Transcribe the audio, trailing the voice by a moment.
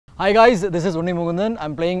Hi guys, this is Unni Mukundan.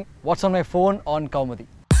 I'm playing What's on My Phone on Kaumudy.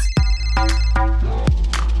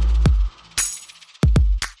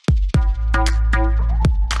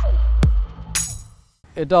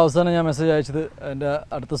 ഏറ്റവും അവസാനം ഞാൻ message അയച്ചത് എൻ്റെ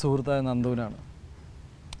അടുത്ത സുഹൃത്തായ നന്ദുവിനാണ്.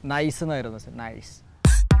 നൈസ് എന്നായിരുന്നു മെസ്സേജ്. നൈസ്.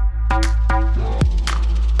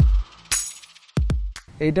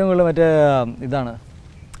 ഏറ്റവും കൂടുതൽ മറ്റേ ഇതാണ്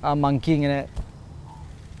ആ മങ്കി ഇങ്ങനെ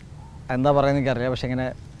എന്താ പറയുന്നത് എനിക്കറിയാം, പക്ഷെ ഇങ്ങനെ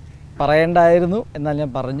പറയേണ്ടായിരുന്നു എന്നാൽ ഞാൻ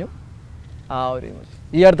പറഞ്ഞു. ആ ഒരു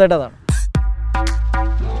ഈ അടുത്തായിട്ട് അതാണ്.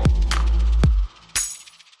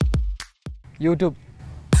 യൂട്യൂബ്.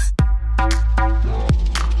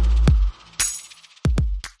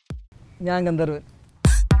 ഞാൻ ഗന്ധർവൻ.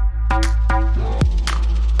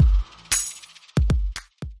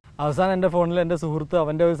 അവസാനം എൻ്റെ ഫോണിൽ എൻ്റെ സുഹൃത്ത്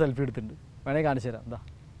അവൻ്റെ ഒരു സെൽഫി എടുത്തിട്ടുണ്ട്. വേണമെങ്കിൽ കാണിച്ചു തരാം. എന്താ,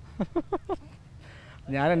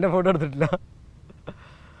 ഞാൻ എൻ്റെ ഫോട്ടോ എടുത്തിട്ടില്ല.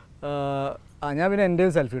 ഞാൻ പിന്നെ എൻ്റെ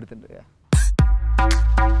ഒരു സെൽഫി എടുത്തിട്ടുണ്ട്.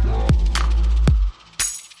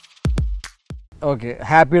 ഓക്കെ,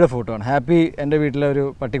 ഹാപ്പിയുടെ ഫോട്ടോ ആണ്. ഹാപ്പി എൻ്റെ വീട്ടിലെ ഒരു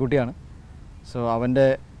പട്ടിക്കുട്ടിയാണ്. സോ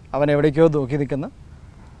അവൻ എവിടേക്കോ നോക്കി നിൽക്കുന്ന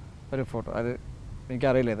ഒരു ഫോട്ടോ. അത്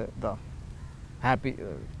എനിക്കറിയില്ല, ഇത് ഇതാ ഹാപ്പി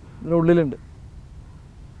ഇതിൻ്റെ ഉള്ളിലുണ്ട്.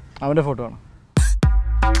 അവൻ്റെ ഫോട്ടോ ആണ്.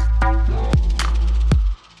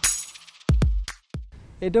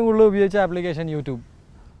 ഏറ്റവും കൂടുതൽ ഉപയോഗിച്ച ആപ്ലിക്കേഷൻ യൂട്യൂബ്.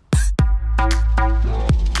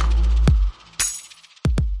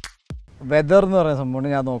 വെതർ എന്ന് പറയുന്ന സംഭവം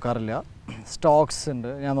ഞാൻ നോക്കാറില്ല. സ്റ്റോക്സ് ഉണ്ട്,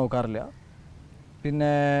 ഞാൻ നോക്കാറില്ല.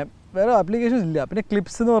 പിന്നെ വേറെ ആപ്ലിക്കേഷൻസ് ഇല്ല. പിന്നെ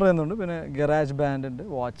ക്ലിപ്സ് എന്ന് പറയുന്നുണ്ട്. പിന്നെ ഗറാജ് ബാൻഡ് ഉണ്ട്,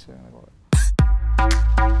 വാച്ച്, അങ്ങനെ കുറേ.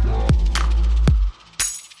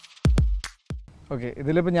 ഓക്കെ,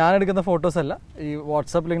 ഇതിലിപ്പോൾ ഞാൻ എടുക്കുന്ന ഫോട്ടോസ് അല്ല, ഈ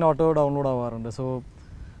വാട്സാപ്പിൽ ഇങ്ങനെ ഓട്ടോ ഡൗൺലോഡ് ആവാറുണ്ട്. സോ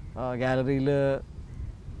ഗാലറിയിൽ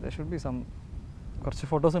ഷുഡ് ബി കുറച്ച്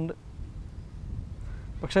ഫോട്ടോസ് ഉണ്ട്.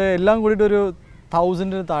 പക്ഷേ എല്ലാം കൂടിയിട്ട് ഒരു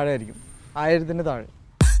 1000 താഴെ ആയിരിക്കും, 1000 താഴെ.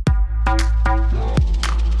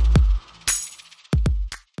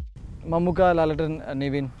 മമ്മൂക്ക, ലാലേട്ടൻ,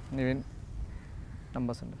 നിവിൻ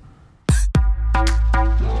നമ്പേഴ്സ് ഉണ്ട്.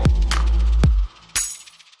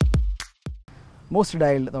 മോസ്റ്റ്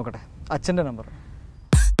ഡയൽഡ് നോക്കട്ടെ, അച്ഛൻ്റെ നമ്പർ.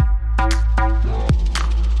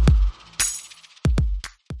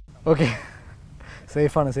 ഓക്കെ,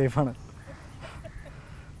 സേഫാണ്.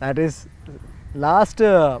 ദാറ്റ് ഈസ്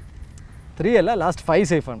ലാസ്റ്റ് 3 അല്ല, ലാസ്റ്റ് 5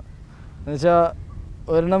 സേഫാണ്. എന്നുവെച്ചാൽ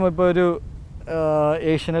ഒരെണ്ണം ഇപ്പോൾ ഒരു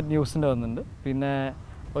ഏഷ്യാനെറ്റ് ന്യൂസിൻ്റെ വന്നിട്ടുണ്ട്, പിന്നെ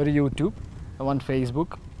ഒരു യൂട്യൂബ്, 1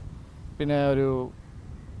 ഫേസ്ബുക്ക്, പിന്നെ ഒരു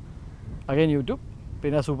അഗൈൻ യൂട്യൂബ്,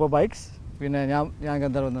 പിന്നെ സൂപ്പർ ബൈക്സ്, പിന്നെ ഞാൻ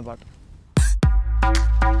ഗന്ധർവൻ പാട്ട്.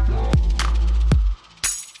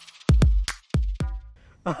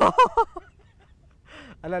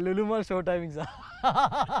 അല്ല, ലുലുമാൾ ഷോ ടൈമിങ്സാ.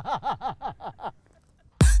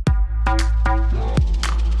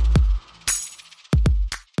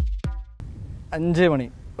 5 മണി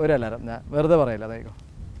ഒരു അലാറം. ഞാൻ വെറുതെ പറയില്ല, അതായിരിക്കും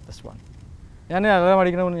ജസ്റ്റ് 1. ഞാൻ അലാറം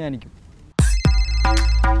അടിക്കണമെന്ന് ഞാൻ എനിക്കും.